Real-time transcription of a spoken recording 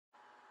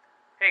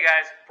Hey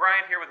guys,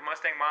 Brian here with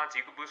Mustang Mods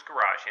Ecoboost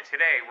Garage, and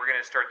today we're going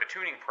to start the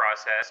tuning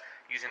process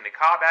using the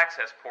Cobb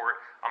access port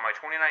on my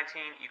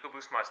 2019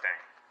 Ecoboost Mustang.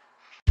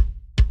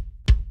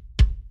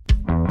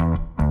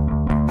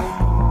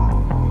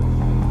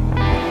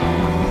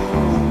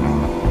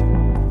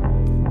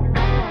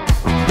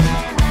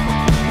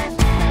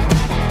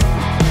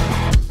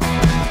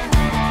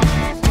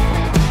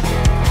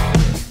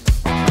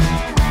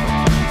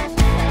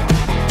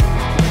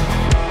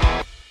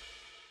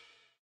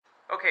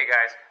 Okay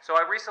guys, so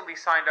I recently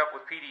signed up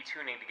with PD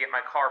Tuning to get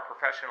my car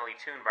professionally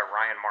tuned by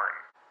Ryan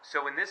Martin.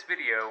 So in this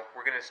video,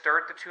 we're going to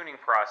start the tuning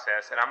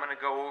process, and I'm going to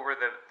go over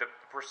the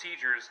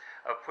procedures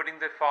of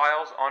putting the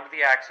files onto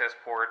the access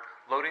port,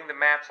 loading the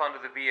maps onto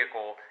the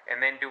vehicle,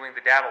 and then doing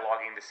the data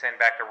logging to send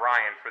back to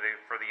Ryan for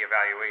the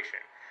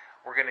evaluation.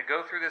 We're going to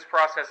go through this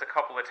process a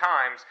couple of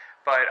times,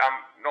 but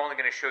I'm only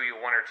going to show you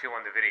one or two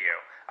on the video.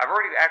 I've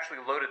already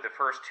actually loaded the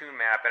first tune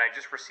map, and I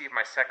just received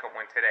my second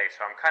one today,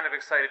 so I'm kind of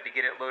excited to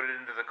get it loaded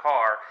into the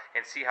car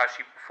and see how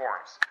she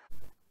performs.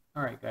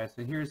 Alright guys,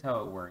 so here's how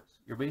it works.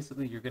 You're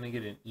going to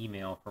get an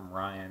email from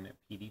Ryan at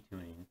PD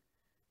Tuning.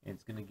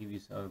 It's going to give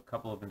you a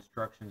couple of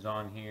instructions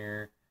on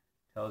here,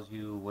 tells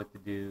you what to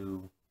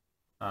do,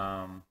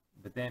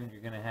 but then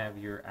you're going to have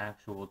your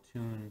actual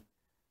tune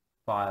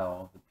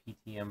file, the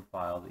PTM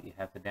file that you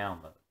have to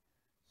download.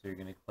 So you're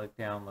going to click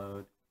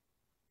download,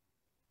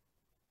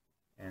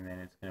 and then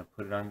it's going to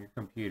put it on your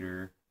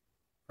computer.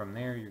 From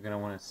there you're going to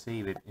want to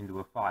save it into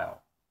a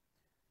file.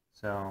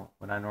 So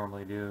what I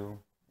normally do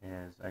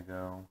is I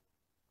go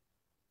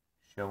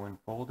show in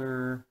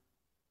folder,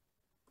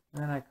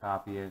 and then I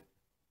copy it,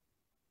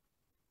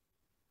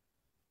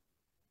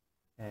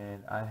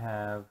 and I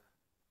have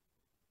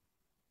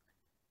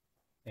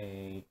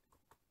a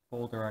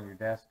folder on your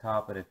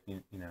desktop, but if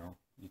you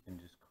can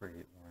just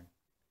create one.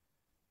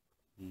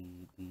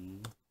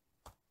 PD,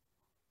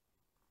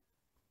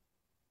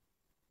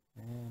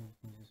 and you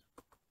can just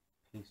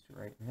paste it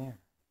right in there.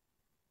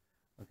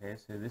 Okay,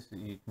 so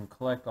you can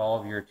collect all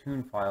of your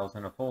tune files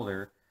in a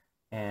folder,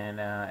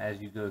 and as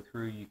you go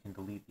through, you can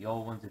delete the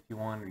old ones if you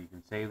want, or you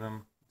can save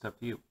them. It's up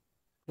to you.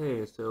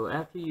 Okay, so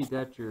after you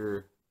got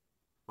your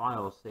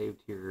file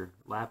saved to your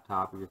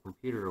laptop or your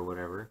computer or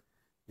whatever,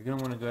 you're going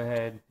to want to go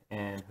ahead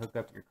and hook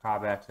up your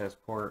Cobb access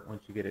port.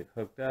 Once you get it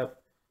hooked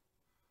up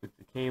with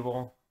the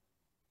cable,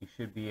 you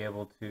should be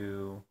able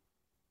to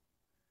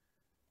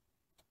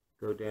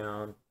go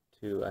down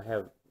to, I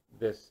have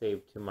this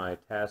saved to my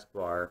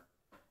taskbar,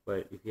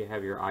 but if you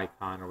have your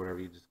icon or whatever,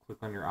 you just click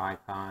on your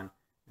icon.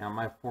 Now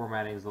my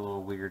formatting is a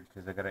little weird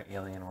because I got an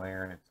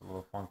Alienware and it's a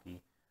little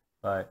funky,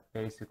 but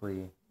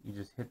basically you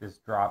just hit this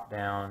drop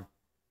down.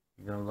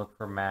 You're going to look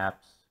for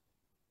maps,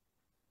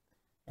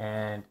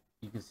 and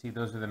you can see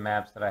those are the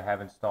maps that I have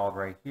installed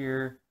right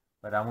here,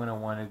 but I'm going to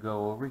want to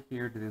go over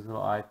here to these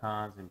little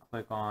icons and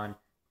click on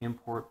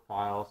import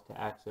files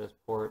to access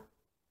port.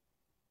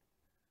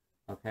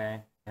 Okay,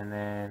 and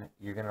then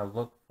you're going to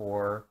look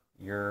for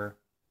your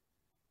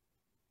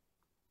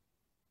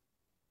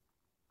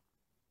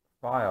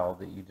file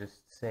that you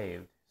just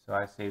saved. So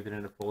I saved it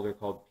in a folder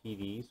called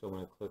PD, so I'm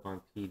going to click on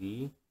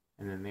PD,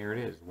 and then there it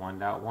is,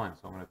 1.1.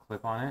 So I'm going to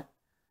click on it,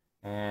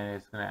 and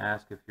it's going to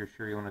ask if you're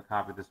sure you want to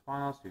copy this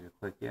file, so you can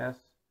click yes,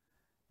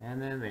 and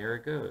then there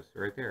it goes,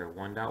 right there,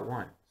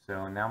 1.1.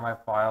 So now my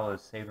file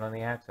is saved on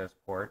the access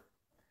port,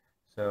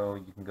 so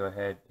you can go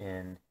ahead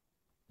and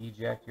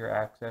eject your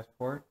access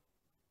port,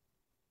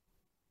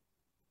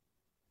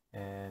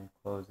 and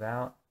close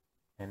out,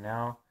 and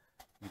now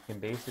you can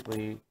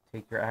basically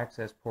take your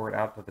access port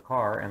out to the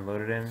car and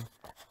load it in,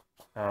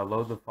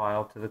 load the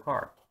file to the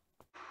car.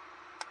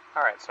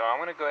 Alright, so I'm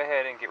going to go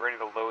ahead and get ready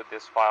to load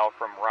this file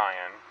from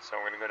Ryan. So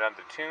we're going to go down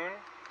to Tune,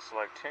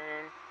 select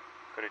Tune,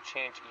 go to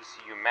Change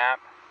ECU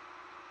Map,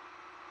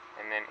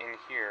 and then in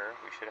here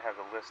we should have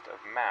the list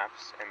of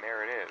maps, and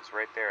there it is,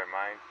 right there,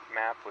 my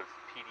map with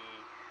PD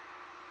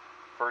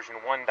version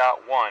 1.1,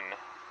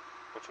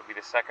 which will be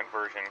the second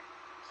version.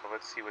 So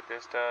let's see what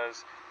this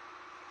does.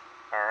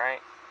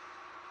 Alright,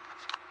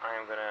 I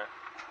am going to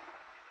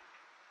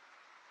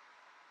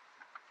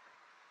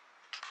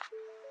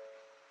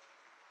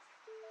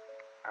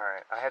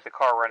Alright, I had the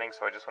car running,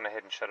 so I just went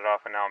ahead and shut it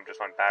off, and now I'm just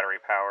on battery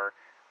power.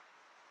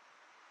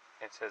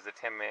 It says the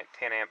 10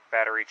 amp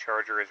battery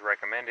charger is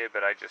recommended,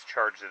 but I just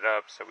charged it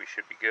up, so we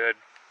should be good.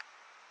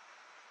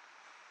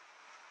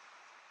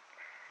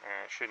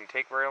 And it shouldn't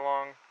take very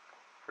long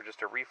for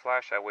just a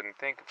reflash, I wouldn't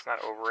think. It's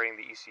not overwriting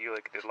the ECU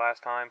like it did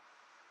last time.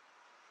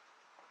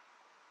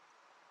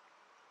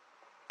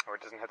 Or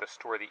it doesn't have to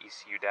store the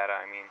ECU data,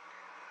 I mean.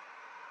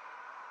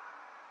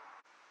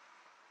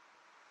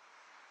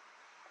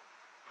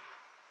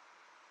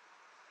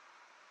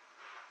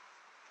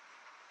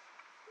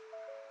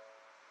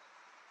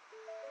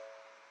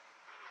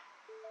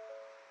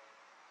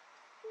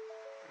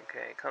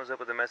 Okay, it comes up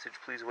with a message,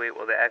 please wait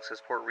while the access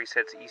port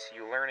resets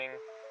ECU learning.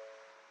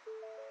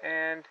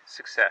 And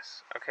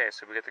success. Okay,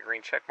 so we got the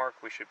green check mark,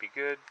 we should be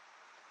good.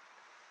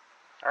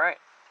 Alright,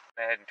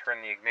 ahead and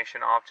turn the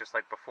ignition off just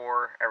like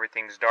before.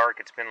 Everything's dark.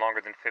 It's been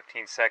longer than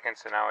 15 seconds,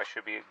 so now I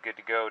should be good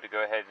to go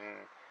ahead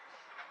and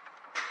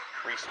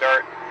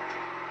restart.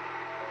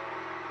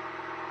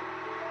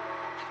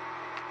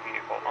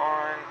 Vehicle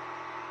on.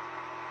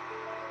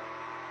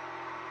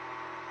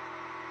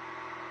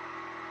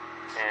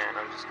 And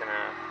I'm just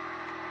gonna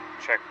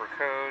check for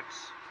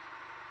codes.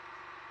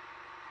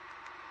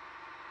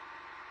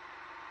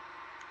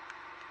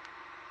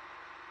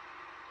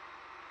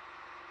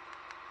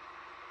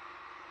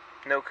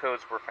 No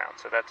codes were found,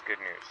 so that's good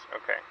news.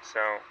 Okay, so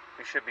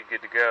we should be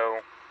good to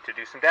go to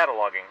do some data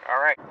logging.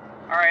 Alright,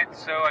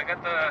 so I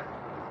got the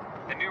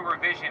new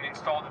revision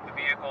installed at the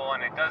vehicle,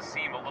 and it does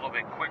seem a little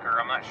bit quicker.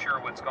 I'm not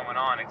sure what's going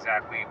on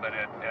exactly, but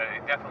it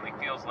definitely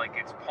feels like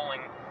it's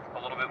pulling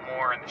a little bit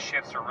more, and the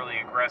shifts are really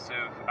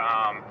aggressive.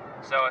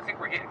 So I think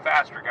we're getting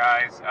faster,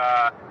 guys.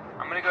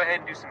 I'm going to go ahead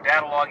and do some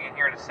data logging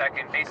here in a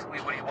second. Basically,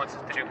 what he wants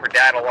us to do for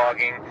data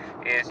logging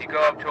is you go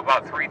up to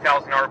about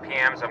 3,000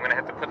 RPMs. I'm going to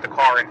have to put the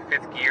car in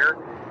 5th gear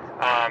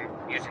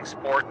using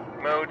sport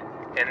mode,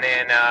 and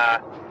then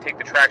take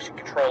the traction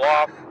control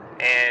off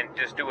and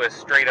just do a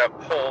straight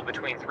up pull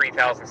between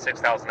 3,000 and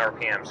 6,000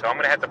 RPM. So I'm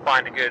going to have to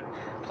find a good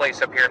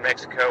place up here in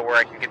Mexico where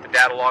I can get the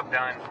data log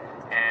done,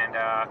 and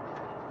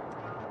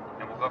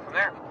then we'll go from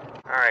there.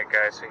 Alright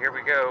guys, so here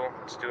we go.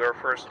 Let's do our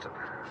first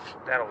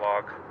data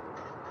log.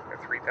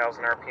 At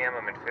 3,000 RPM,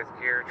 I'm in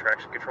 5th gear,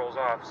 traction control's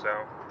off, so.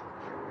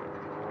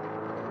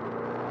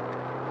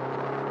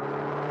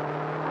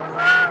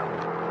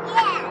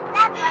 Yeah,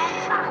 that's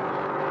right.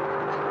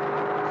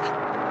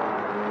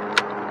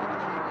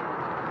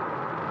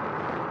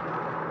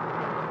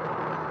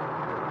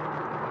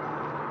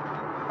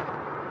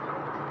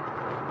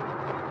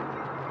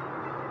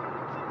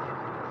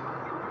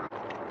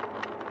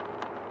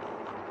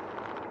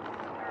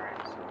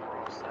 Alright, so we're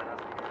all set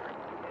up here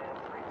at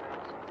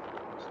 3,000.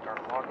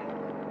 Start logging.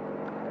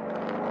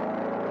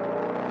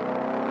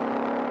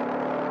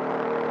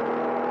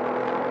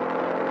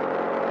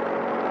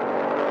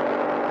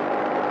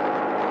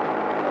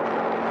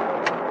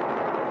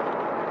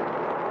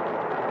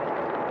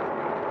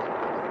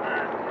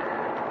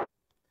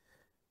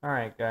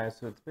 Alright guys,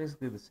 so it's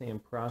basically the same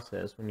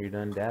process when you're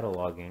done data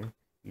logging.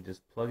 You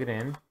just plug it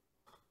in,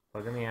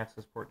 plug in the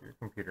access port to your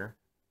computer.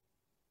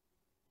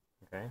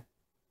 Okay,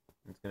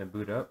 it's going to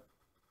boot up.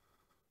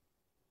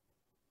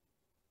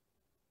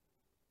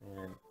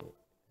 And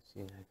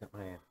see, I got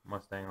my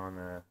Mustang on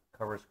the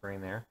cover screen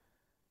there.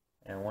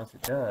 And once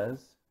it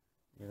does,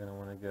 you're going to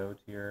want to go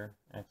to your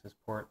access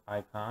port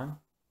icon,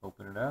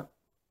 open it up.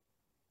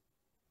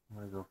 I'm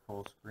going to go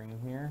full screen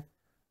here.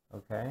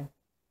 Okay.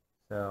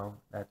 So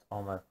that's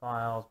all my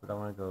files, but I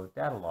want to go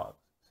data logs.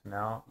 So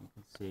now you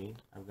can see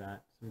I've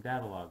got some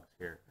data logs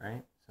here,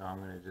 right? So I'm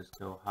going to just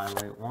go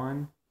highlight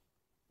one,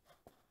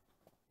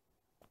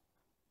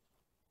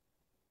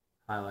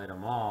 highlight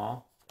them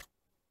all,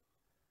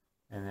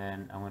 and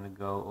then I'm going to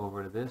go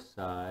over to this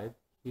side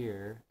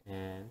here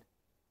and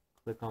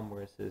click on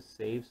where it says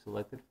Save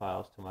Selected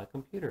Files to my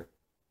computer.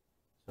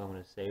 So I'm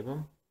going to save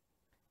them,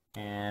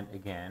 and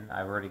again,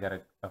 I've already got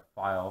a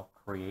file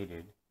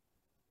created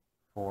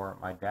for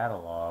my data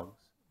logs,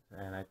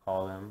 and I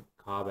call them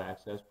Cobb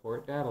Access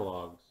Port Data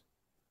Logs.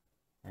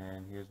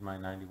 And here's my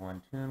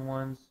 91 tune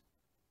ones,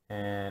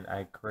 and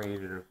I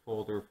created a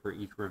folder for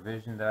each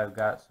revision that I've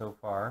got so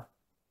far.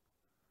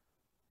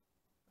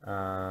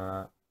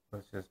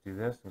 Let's just do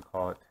this and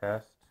call it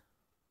test.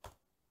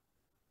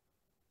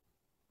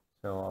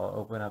 So I'll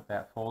open up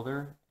that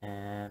folder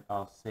and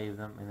I'll save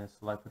them in a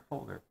selected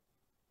folder.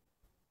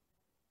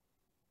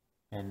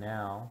 And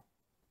now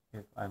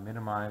if I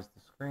minimize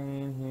the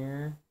screen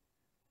here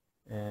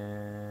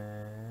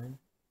and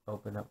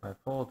open up my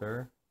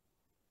folder,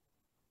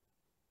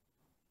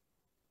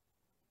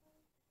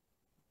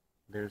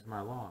 there's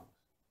my logs.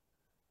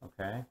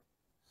 Okay,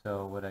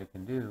 so what I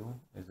can do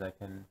is I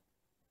can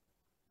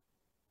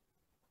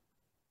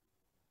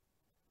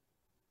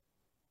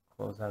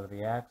close out of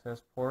the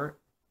access port,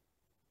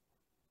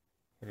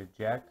 hit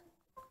eject,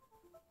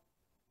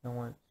 and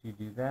once you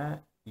do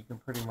that, you can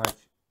pretty much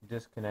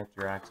disconnect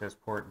your access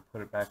port and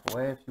put it back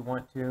away if you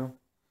want to.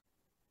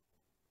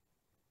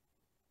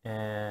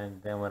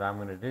 And then what I'm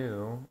going to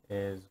do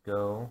is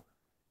go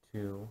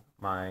to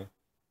my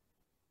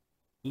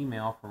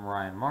email from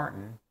Ryan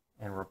Martin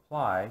and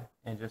reply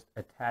and just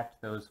attach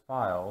those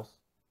files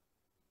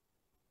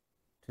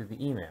to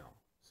the email.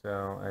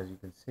 So as you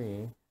can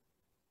see,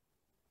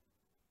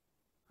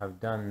 I've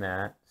done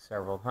that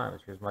several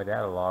times. Here's my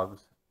data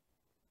logs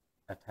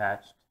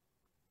attached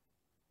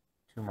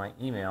to my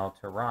email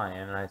to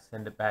Ryan, and I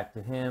send it back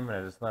to him, and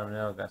I just let him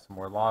know I've got some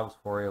more logs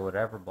for you,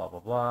 whatever, blah, blah,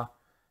 blah.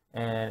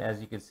 And as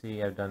you can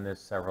see, I've done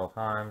this several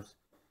times.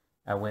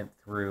 I went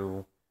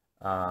through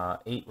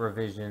 8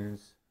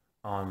 revisions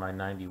on my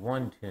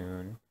 91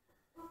 tune,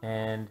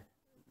 and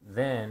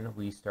then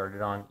we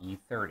started on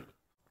E30.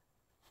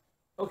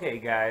 Okay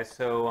guys,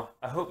 so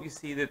I hope you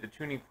see that the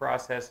tuning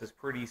process is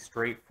pretty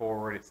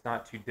straightforward. It's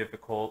not too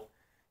difficult.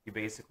 You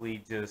basically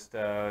just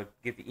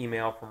get the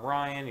email from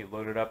Ryan, you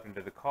load it up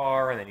into the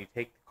car, and then you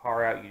take the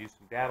car out, you do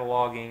some data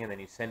logging, and then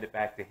you send it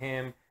back to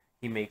him.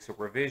 He makes a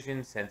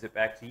revision, sends it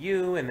back to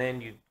you, and then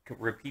you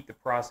repeat the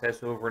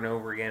process over and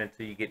over again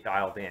until you get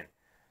dialed in.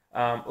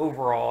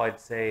 Overall, I'd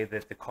say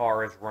that the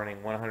car is running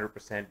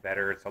 100%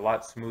 better. It's a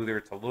lot smoother.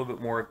 It's a little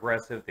bit more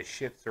aggressive. The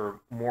shifts are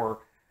more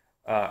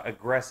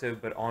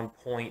aggressive but on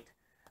point.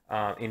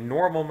 In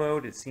normal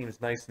mode, it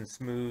seems nice and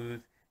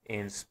smooth.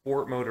 In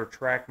sport mode or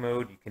track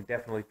mode, you can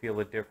definitely feel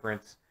a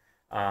difference.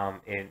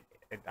 And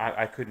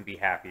I couldn't be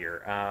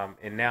happier.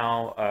 And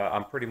now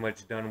I'm pretty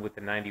much done with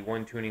the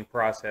 91 tuning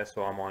process,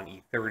 so I'm on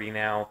E30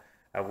 now.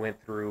 I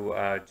went through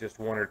just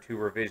 1 or 2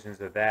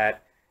 revisions of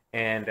that.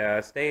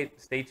 And stay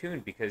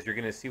tuned, because you're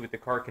going to see what the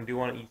car can do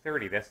on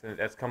E30.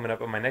 That's coming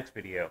up in my next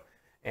video.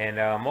 And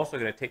I'm also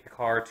going to take the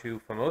car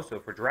to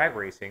Famoso for drag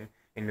racing,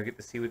 and you'll get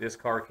to see what this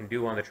car can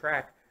do on the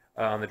track,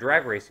 on the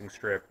drag racing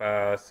strip.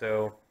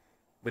 So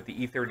with the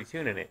E30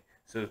 tune in it.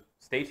 So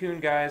stay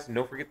tuned, guys, and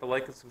don't forget to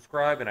like and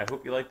subscribe, and I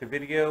hope you liked the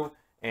video.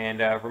 And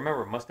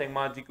remember, Mustang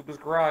Mods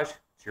Ecoboost Garage,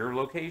 it's your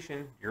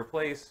location, your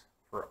place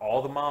for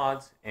all the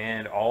mods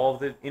and all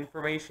the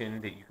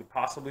information that you could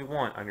possibly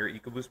want on your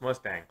Ecoboost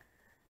Mustang.